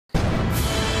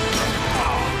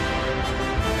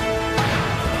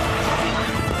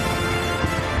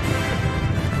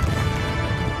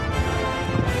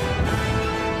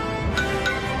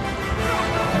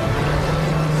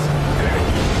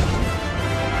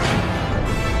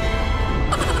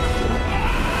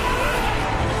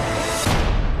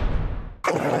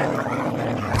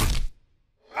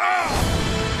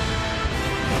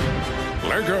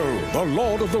The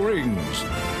Lord of the Rings.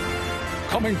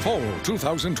 Coming fall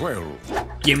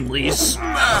 2012. Gimli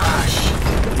smash!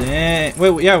 Dang.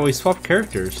 Wait, yeah, we swapped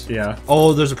characters. Yeah.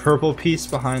 Oh, there's a purple piece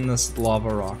behind this lava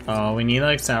rock. Oh, we need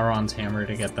like Sauron's hammer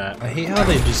to get that. I hate how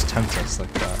they just tempt us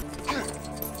like that.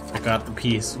 I got the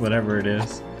piece, whatever it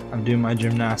is. I'm doing my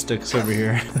gymnastics over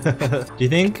here. Do you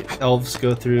think elves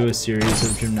go through a series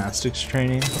of gymnastics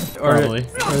training? Probably.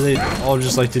 Or they all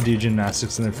just like to do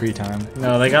gymnastics in their free time?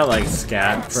 No, they got like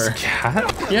scat for...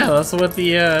 Scat? Yeah, that's what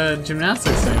the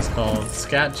gymnastics thing's called.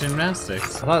 Scat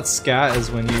gymnastics. I thought scat is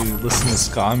when you listen to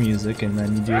ska music and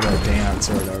then you do like dance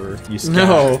or whatever. You scat.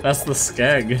 No, that's the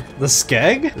skeg. The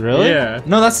skeg? Really? Yeah.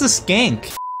 No, that's the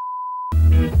skank.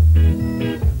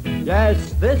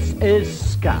 Yes, this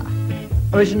is ska.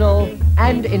 Original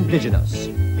and indigenous.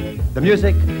 The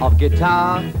music of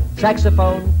guitar,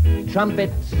 saxophone,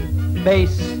 trumpet,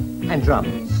 bass, and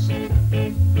drums.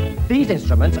 These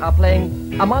instruments are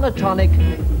playing a monotonic,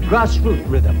 grassroots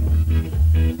rhythm.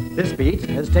 This beat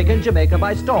has taken Jamaica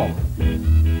by storm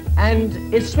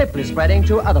and is swiftly spreading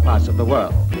to other parts of the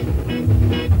world.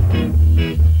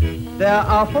 There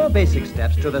are 4 basic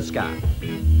steps to the ska.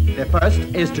 The first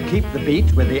is to keep the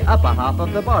beat with the upper half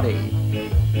of the body,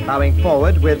 bowing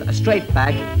forward with a straight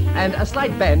back and a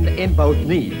slight bend in both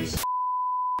knees.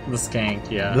 The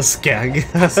skank, yeah. The skag.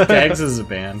 Skags is a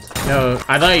band. No,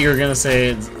 I thought you were gonna say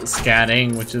it's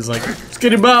scatting, which is like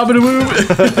skitty bob and a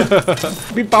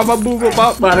boob. Beep bop bop boop bop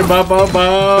bop. Bada bop bop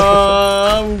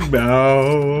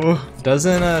bop.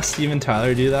 Doesn't Steven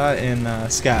Tyler do that in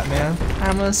Scat Man?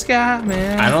 I'm a scat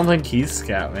man. I don't think he's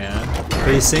scat man. But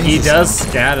he sings. He the does song.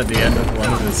 scat at the end of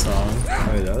one of his songs.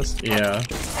 Oh, he does. Yeah.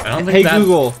 I don't think Hey that...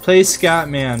 Google, play Scat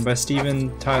Man by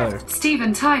Steven Tyler.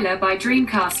 Steven Tyler by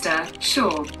Dreamcaster,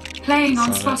 sure. Playing on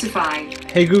Spotify.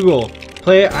 Hey Google,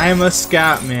 play I'm a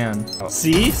Scat Man.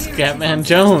 See? Scatman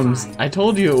Jones. I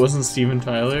told you it wasn't Steven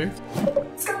Tyler.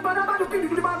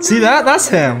 See that? That's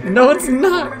him. No, it's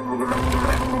not.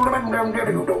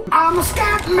 I'm a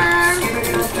scat man.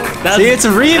 See, it's a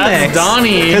remix. That's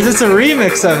Donnie. Because it's a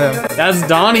remix of him. That's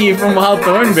Donnie from Wild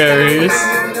Thornberries.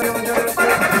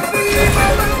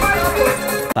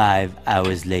 5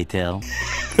 hours later.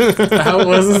 That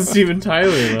wasn't Steven Tyler,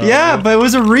 though. Yeah, but it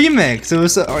was a remix. It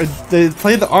was they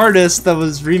played the artist that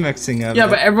was remixing of Yeah, it.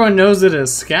 but everyone knows it as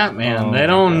Scatman. Oh They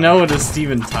don't know it as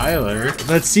Steven Tyler.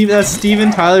 That's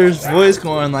Steven Tyler's voice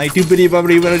going like doobity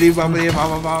bubbity bubbity bubbity ba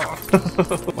ba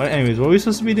ba. What? Anyways, what are we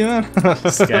supposed to be doing?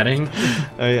 Scatting.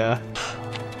 Oh yeah.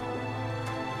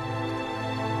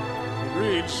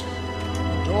 Reads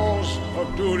Doors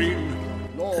of Durin.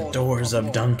 The doors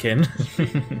of Duncan.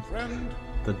 Friend.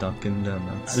 The Dunkin'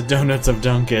 Donuts. The donuts of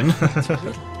Duncan.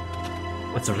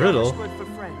 What's a riddle?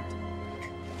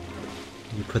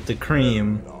 You put the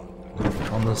cream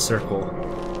on the circle,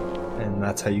 and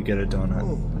that's how you get a donut.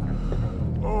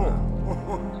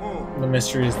 The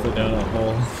mystery is the donut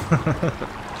hole.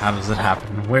 How does it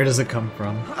happen? Where does it come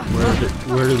from?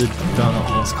 Where do the donut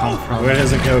holes come from? Where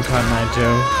does it go, Cotton Eye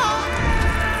Joe?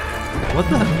 What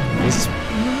the? Is this...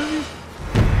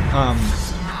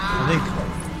 I think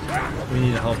we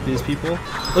need to help these people.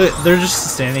 Look, they're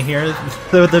just standing here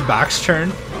with their backs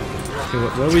turned. Okay,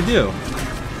 what do we do?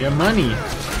 Get money.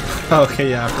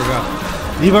 Okay, yeah, I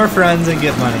forgot. Leave our friends and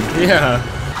get money. Yeah.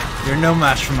 You're no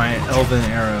match for my elven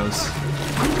arrows.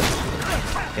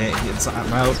 Okay,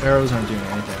 my arrows aren't doing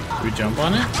anything. We jump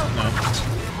on it? No.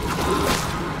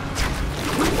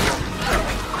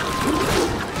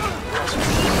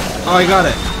 Oh, I got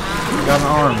it. I got an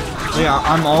arm. Yeah,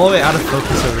 I'm all the way out of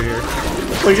focus over here.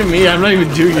 Look at me, I'm not even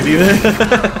doing it either.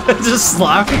 Just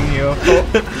slapping you.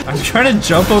 I'm trying to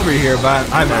jump over here, but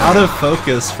I'm out of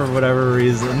focus for whatever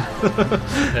reason.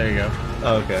 There you go.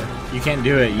 Oh, okay. You can't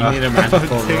do it, you need a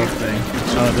magical Okay. rope thing.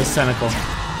 Oh, this tentacle.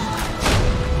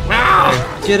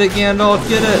 Get it, Gandalf,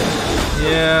 get it!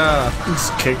 Yeah.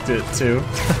 Just kicked it too.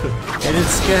 It is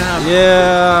scab. Dang,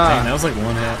 Yeah! that was like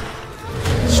one hit.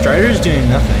 Strider's doing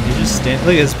nothing. He's just standing.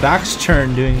 Look, his back's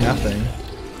turned doing nothing.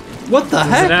 What the Does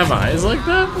heck? it have eyes like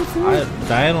that before?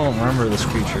 I don't remember this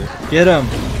creature. Get him!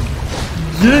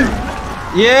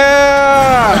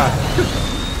 Yeah!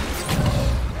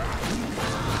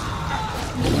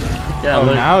 Yeah, Oh,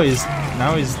 look, now he's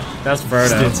that's Frodo.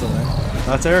 stenciling.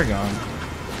 That's Aragon.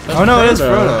 That's Oh no, it is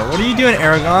Frodo. What are you doing,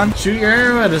 Aragon? Shoot your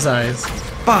arrow at his eyes.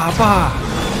 Ba ba.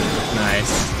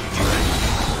 Nice.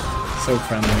 So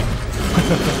friendly.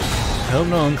 I hope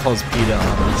no one calls PETA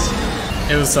on this.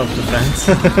 It was self-defense.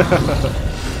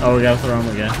 Oh, we gotta throw him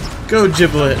again. Go,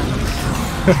 Giblet!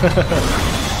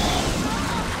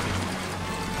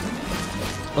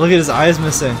 Look at his eyes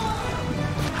missing.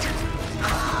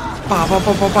 Ba ba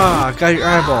ba ba ba. Got your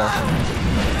eyeball.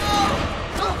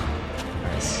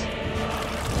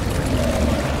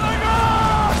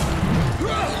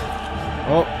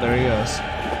 Oh, there he goes.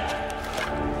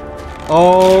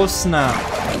 Oh, snap.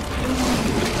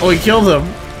 Oh, he killed him.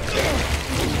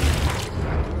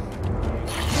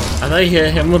 I thought he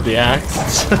hit him with the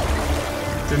axe.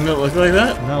 Didn't it look like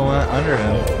that? No, went under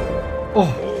him. Oh.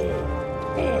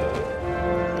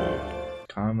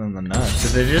 Caught him in the nuts.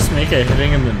 Did they just make a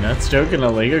hitting in the nuts joke in a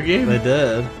Lego game? They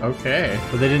did. Okay.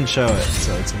 But they didn't show it,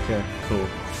 so it's okay. Cool.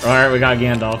 Alright, we got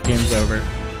Gandalf. Game's over.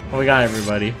 Well, we got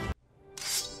everybody.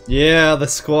 Yeah, the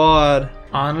squad.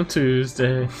 On a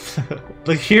Tuesday.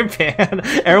 Look at your pan.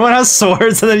 Everyone has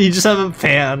swords and then you just have a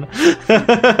pan.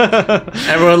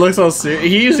 Everyone looks all serious.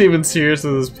 He's even serious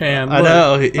with his pan. I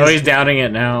know. He's doubting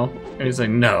it now. And he's like,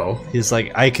 no. He's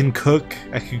like, I can cook,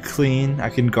 I can clean, I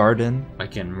can garden. I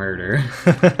can murder.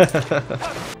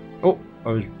 Oh, I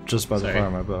was just about to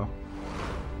fire my bow.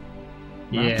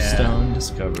 Yeah. Stone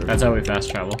discovered. That's how we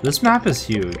fast travel. This map is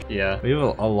huge. Yeah. We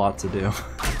have a lot to do.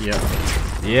 Yep.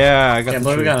 Yeah, I got. Can't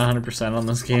believe we got 100% on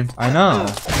this game. I know,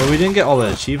 but we didn't get all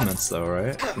the achievements though,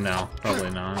 right? No,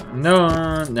 probably not.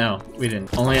 No, we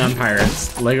didn't. Only on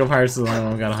Pirates. Lego Pirates is the only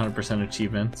one we got 100%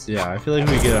 achievements. Yeah, I feel like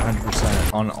we get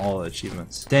 100% on all the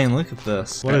achievements. Dang, look at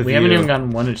this. What a we view. haven't even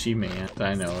gotten one achievement yet that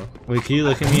I know of. Wait, can you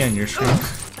look at me on your screen?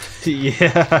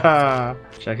 Yeah,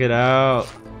 check it out.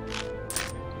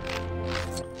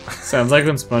 Sounds like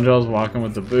when SpongeBob's walking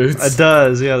with the boots. It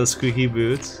does, yeah, the squeaky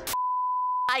boots.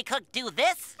 I could do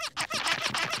this.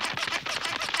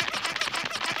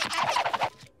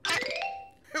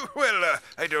 Well,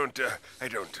 I don't.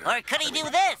 Or could he do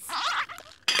this?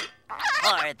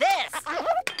 Or this?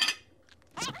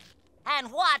 And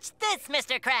watch this,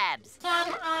 Mr. Krabs.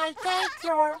 Can I take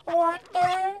your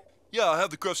order? Yeah, I'll have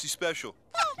the Krusty Special.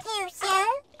 Thank you, sir.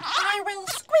 I will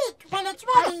squeak when it's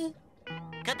ready.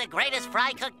 Could the greatest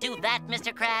fry cook do that,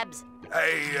 Mr. Krabs?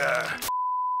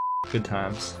 Good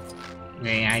times.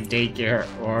 May I take your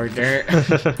order?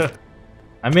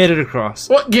 I made it across.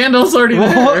 What? Gandalf's already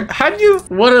there? How'd you?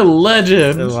 What a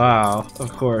legend! Wow,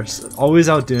 of course. Always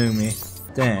outdoing me.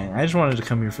 Dang, I just wanted to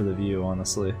come here for the view,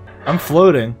 honestly. I'm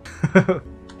floating.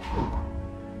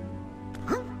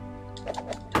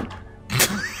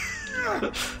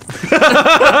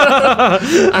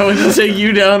 I went to take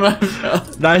you down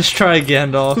myself. Nice try,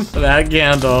 Gandalf. That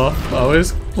Gandalf.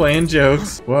 Always playing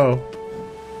jokes. Whoa.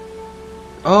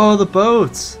 Oh, the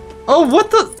boats. Oh,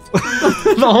 what the?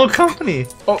 The whole company.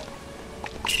 Oh.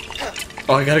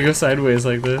 Oh, I gotta go sideways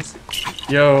like this.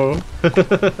 Yo.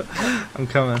 I'm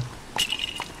coming.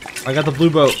 I got the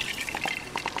blue boat.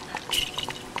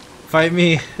 Fight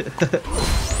me.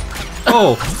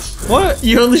 Oh, what?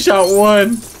 You only shot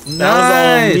one. Nice.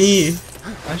 That was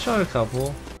all me. I shot a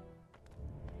couple.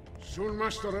 Soon,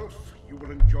 Master Elf, you will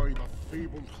enjoy the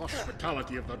fabled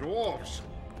hospitality of the dwarves.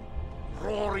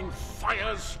 Roaring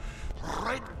fires,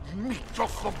 red meat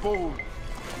off the bone.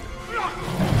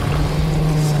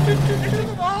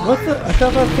 What the? I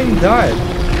thought that thing died.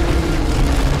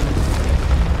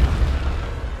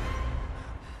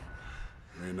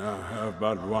 We now have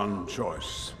but one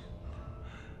choice.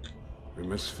 We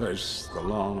must face the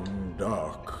long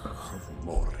dark of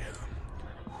Moria.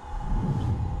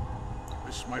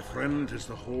 This, my friend, is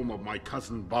the home of my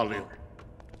cousin Balin,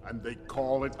 and they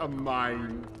call it a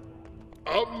mine.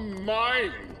 A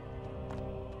mine!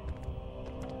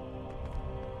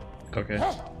 Okay.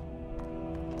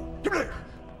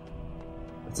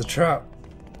 It's a trap.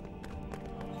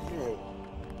 No.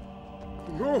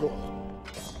 No.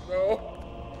 No.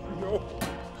 No.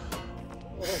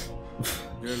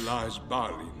 Here lies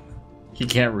Balin. He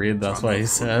can't read, that's why he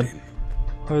said.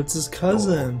 Oh, it's his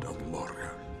cousin. Lord of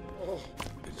Moria.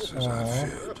 It's as I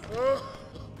feared.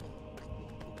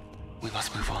 We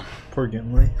must move on. Poor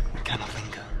Gimli. We cannot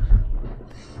linger.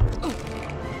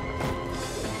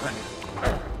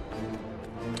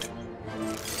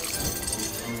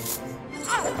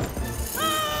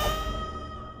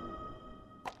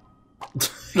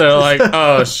 They're like,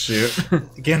 oh shoot.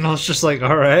 Gandalf's just like,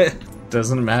 alright.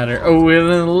 Doesn't matter. Oh, we're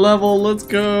in a level, let's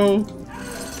go.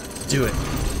 Do it.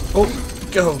 Oh,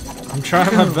 go. I'm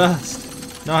trying my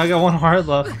best. No, I got one heart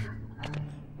left.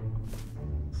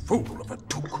 Fool of a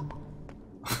took.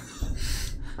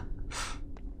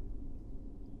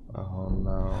 Oh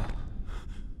no.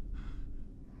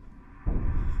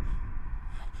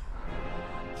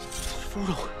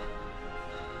 Frodo.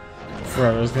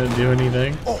 Frodo's gonna do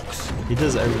anything. He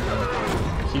does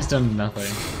everything. He's done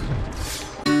nothing.